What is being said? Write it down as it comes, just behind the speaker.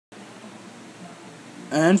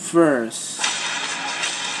And first,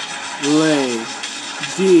 Lei'D,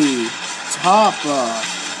 Tapa.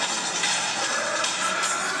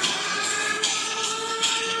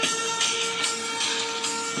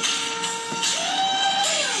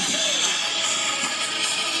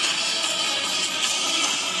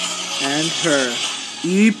 And her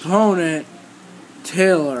opponent,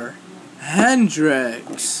 Taeler,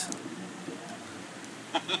 Hendrix.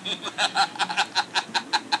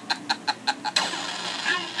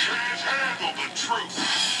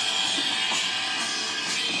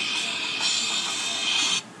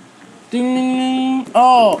 Ding, ding, ding.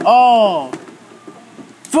 Oh.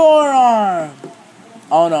 Forearm.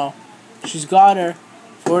 Oh no. She's got her.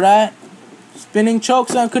 For that. Spinning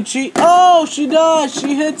chokeslam. Could she? Oh, she does.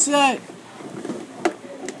 She hits it.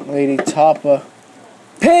 Lei'D Tapa.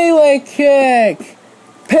 Pele kick.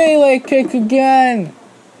 Pele kick again.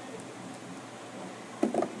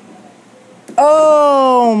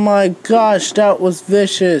 Oh my gosh, that was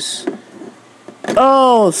vicious.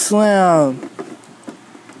 Oh, slam.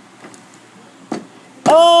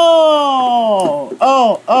 Oh.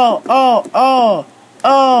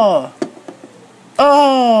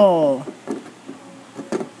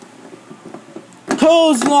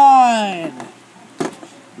 Clothesline.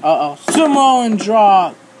 Samoan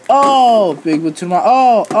drop. Oh, big boot to the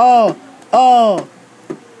mouth. Oh.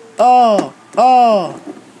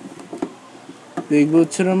 Big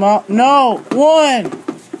boot to the mouth. No, one.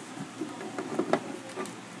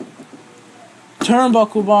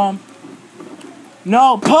 Turnbuckle bomb.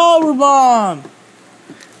 No, power bomb.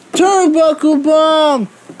 Turnbuckle bomb.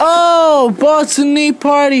 Oh, Boston knee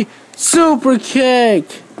party. Super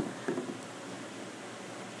kick.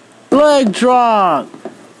 Leg drop.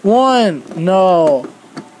 One. No.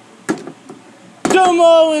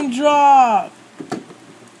 Samoan drop.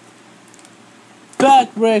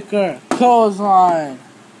 Backbreaker. Clothesline.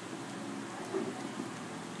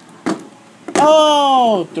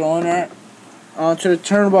 Oh, throwing her onto the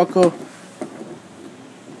turnbuckle.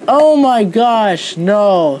 Oh my gosh,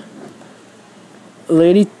 no.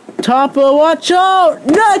 Lei'D Tapa, watch out!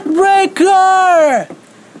 Neckbreaker!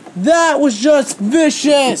 That was just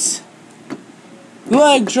vicious.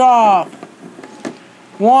 Leg drop.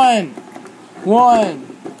 One.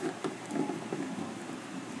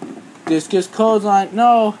 Discus clothesline,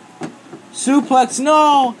 no. Suplex,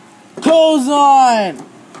 no. Clothesline.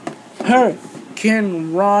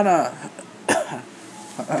 Hurricane Rana.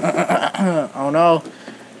 Oh no.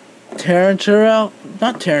 Taeler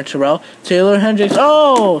Hendrix.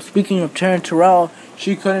 Oh, speaking of Taryn Terrell,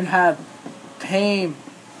 she couldn't have Pain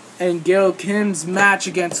and Gail Kim's match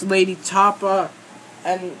against Lei'D Tapa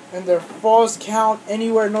and their falls count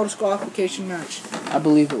anywhere no disqualification match. I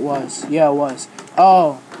believe it was. Yeah, it was.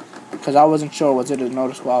 Oh, because I wasn't sure, was it a no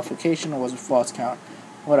disqualification or was it false count?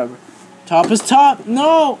 Whatever. Top is top.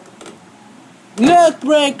 No.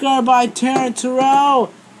 Neckbreaker by Taryn Terrell.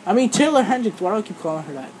 I mean, Taeler Hendrix. Why do I keep calling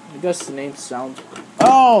her that? I guess the name sounds,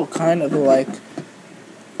 kind of like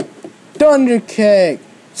Thunder Kick,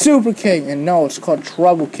 Super Kick, and no, it's called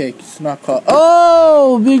Trouble Kick. It's not called,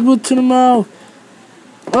 big boot to the mouth.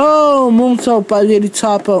 Oh, moonsault by Lei'D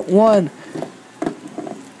Tapa. One.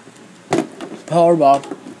 Powerbomb.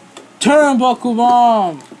 Turnbuckle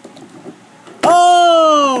bomb.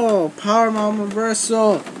 Oh, powerbomb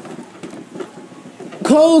reversal.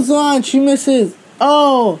 Clothesline, she misses.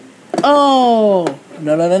 No.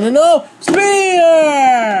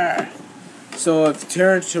 Spear! So if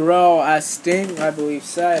Taryn Terrell, as Sting, I believe,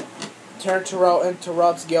 said, Taryn Terrell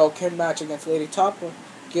interrupts Gail Kim match against Lei'D Tapa,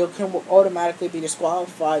 Gail Kim will automatically be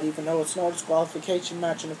disqualified, even though it's no disqualification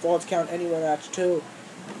match and a falls count anywhere match too.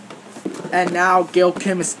 And now Gail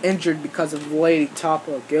Kim is injured because of Lei'D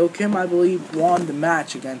Tapa. Gail Kim, I believe, won the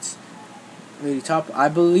match against Lei'D Tapa. I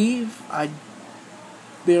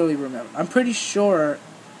barely remember. I'm pretty sure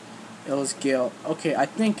it was Gail. Okay, I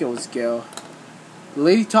think it was Gail.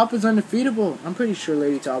 Lei'D Tapa is undefeatable. I'm pretty sure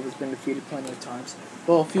Lei'D Tapa has been defeated plenty of times.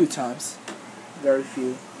 Well, a few times. Very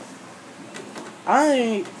few.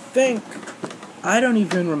 I don't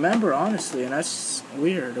even remember, honestly, and that's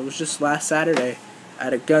weird. It was just last Saturday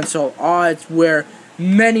at Against All Odds where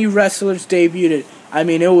many wrestlers debuted. I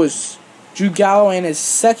mean, it was Drew Galloway in his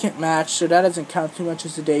second match, so that doesn't count too much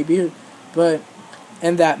as a debut. But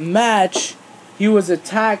in that match, he was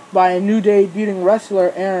attacked by a new debuting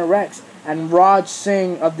wrestler, Aaron Rex, and Raj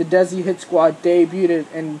Singh of the Desi Hit Squad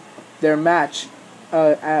debuted in their match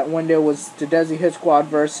when there was the Desi Hit Squad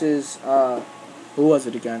versus, who was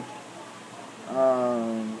it again?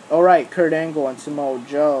 Kurt Angle and Samoa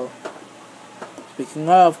Joe. Speaking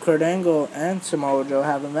of, Kurt Angle and Samoa Joe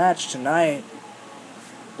have a match tonight,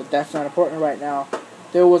 but that's not important right now.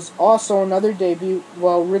 there was also another debut.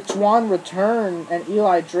 Well, Rich Swann returned, and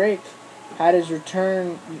Eli Drake had his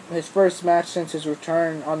return, his first match since his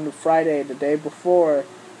return on the Friday, the day before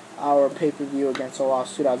our pay-per-view against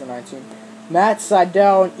Lost 2019. Matt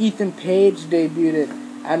Sydal and Ethan Page debuted,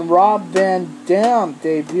 and Rob Van Dam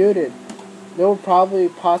debuted. There were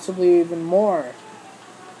possibly even more.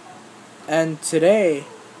 And today,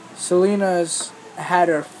 Selena's had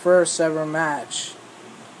her first ever match.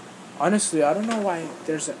 Honestly, I don't know why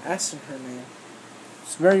there's an S in her name.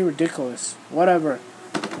 It's very ridiculous. Whatever.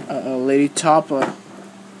 Lady Tapa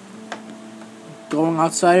going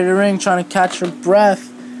outside of the ring, trying to catch her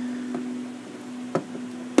breath.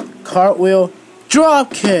 Cartwheel,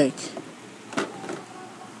 drop kick.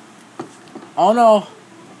 Oh no.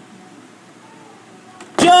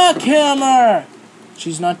 Jackhammer.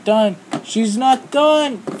 She's not done. She's not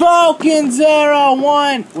done. Falcon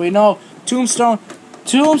 01. Wait, no. Tombstone.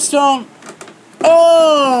 Tombstone.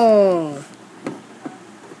 Oh.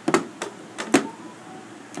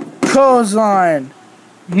 Clothesline.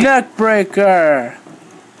 Neckbreaker.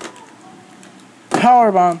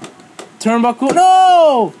 Powerbomb. Turnbuckle.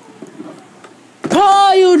 No.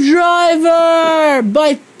 Pile driver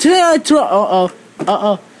by Taeler.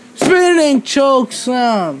 Spinning choke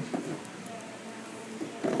slam.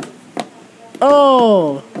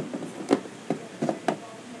 Oh.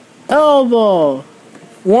 Elbow.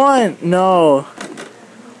 One. No.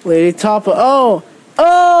 Lady Tapa. Oh.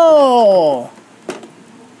 Oh.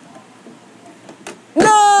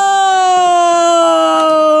 No.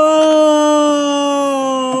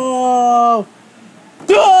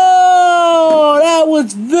 Oh. That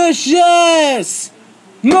was vicious.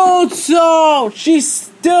 Moonsault. She's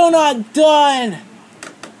still not done.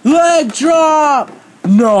 Leg drop.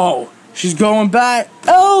 No. She's going back.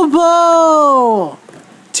 Elbow.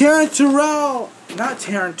 Terrell. Not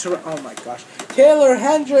Terrell. Oh my gosh. Taeler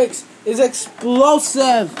Hendrix is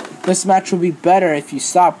explosive. This match will be better if you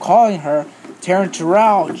stop calling her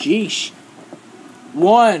Terrell. Jeesh.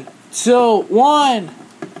 1, 2, 1.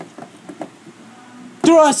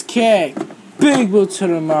 Thrust kick. Big boot to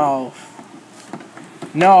the mouth.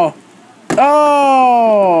 No.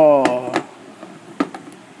 Oh.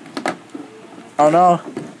 Oh no.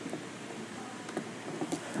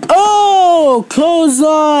 Oh,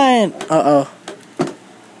 clothesline. Uh-oh.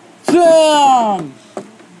 Damn.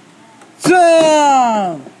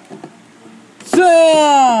 Damn.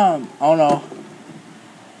 Damn. Oh no.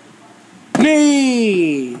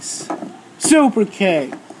 Knees. Super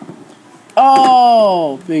kick.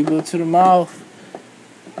 Oh, big boot to the mouth.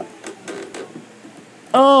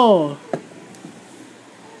 Oh.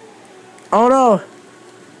 Oh no.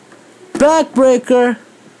 Backbreaker.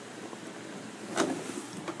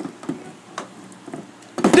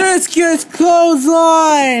 Discus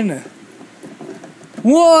clothesline.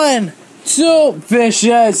 1, 2.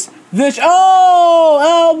 Vicious. Oh,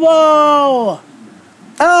 elbow.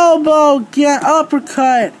 Elbow. Get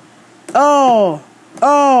uppercut. Oh.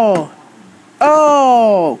 Oh.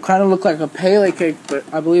 Oh. Kind of looked like a Pele kick, but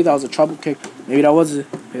I believe that was a trouble kick. Maybe that was a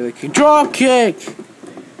Pele kick. Drop kick.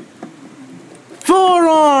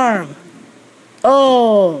 Forearm.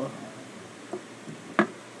 Oh.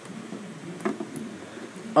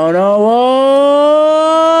 Oh no.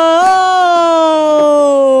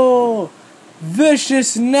 Oh.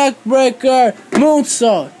 Vicious neck breaker.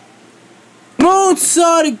 Moonsault.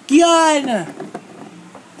 Moonsault again.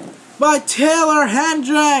 By Taeler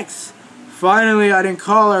Hendrix. Finally, I didn't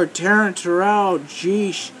call her Terrell.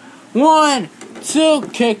 Jeesh. 1, 2.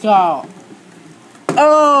 Kick out.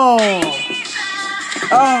 Oh.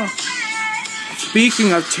 Oh.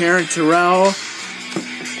 Speaking of Terrell.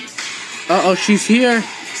 Uh-oh, she's here.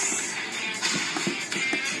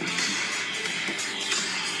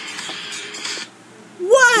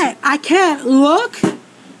 What? I can't look?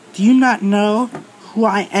 Do you not know who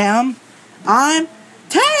I am? I'm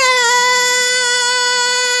Terrell.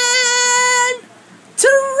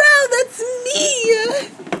 That's me.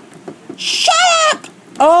 Shut up.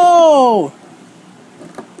 Oh.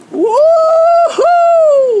 Woohoo.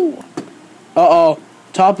 Uh-oh.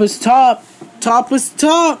 Top is top. Top is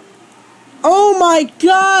top. Oh my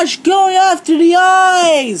gosh, going after the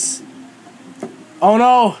eyes! Oh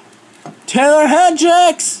no! Taeler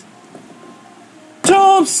Hendrix!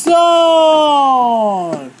 Tombstone!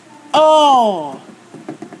 Oh!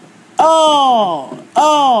 Oh!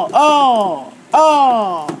 Oh! Oh!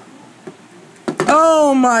 Oh!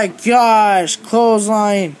 Oh my gosh,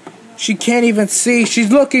 clothesline! She can't even see,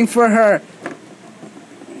 she's looking for her!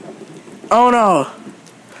 Oh no!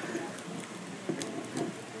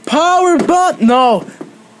 Power bump! No!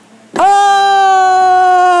 Oh!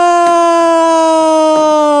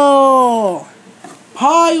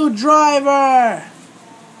 driver.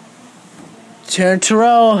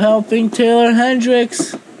 Terrell helping Taeler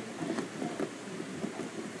Hendrix.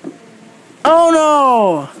 Oh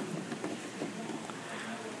no!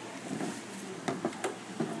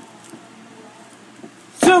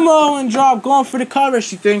 Samoan drop going for the cover.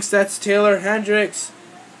 She thinks that's Taeler Hendrix.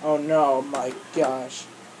 Oh no, my gosh.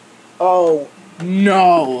 Oh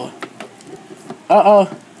no. Uh-oh.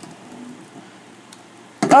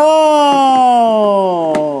 Oh!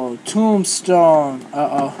 Tombstone.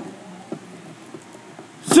 Uh-oh.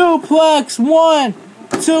 Suplex. 1,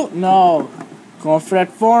 2. No. Going for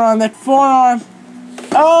that forearm.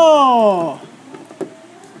 Oh!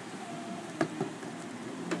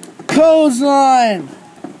 Clothesline.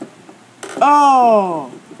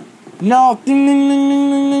 Oh! No. Ding, ding, ding, ding,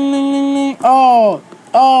 ding, ding, ding, ding. Oh!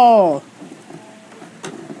 Oh!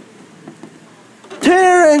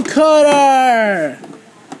 Tear and cutter!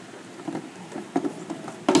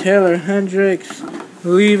 Taeler Hendrix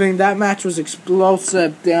leaving. That match was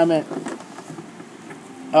explosive, damn it.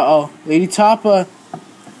 Uh-oh. Lady Tapa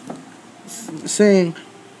saying,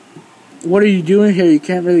 "What are you doing here?" You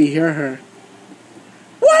can't really hear her.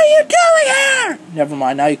 "What are you doing here?" Never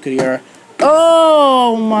mind, now you could hear her.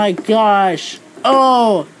 Oh my gosh.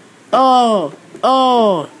 Oh. Oh.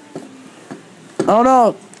 Oh. Oh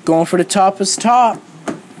no. Going for the Tapa's top.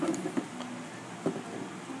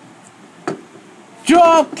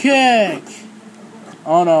 Drop kick.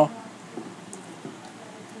 Oh no.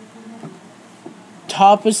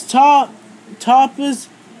 Tapa's top. Tapa's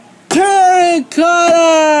turn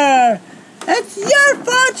cutter. It's your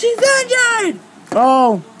fault she's injured.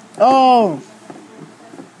 Oh. Oh.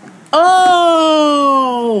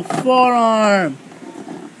 Oh. Forearm.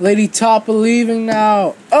 Lady Tapa leaving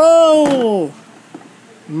now. Oh.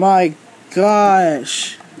 My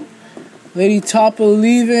gosh. Lady Tapa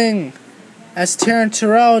leaving as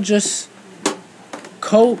Terrell just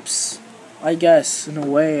copes, I guess, in a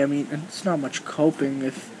way. I mean, it's not much coping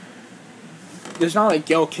if it's not like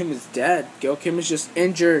Gail Kim is dead. Gail Kim is just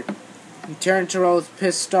injured and Terrell is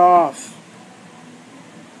pissed off.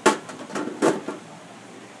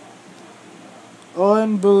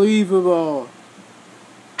 Unbelievable.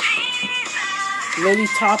 Lady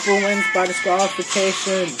Tapa wins by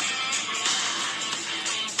disqualification.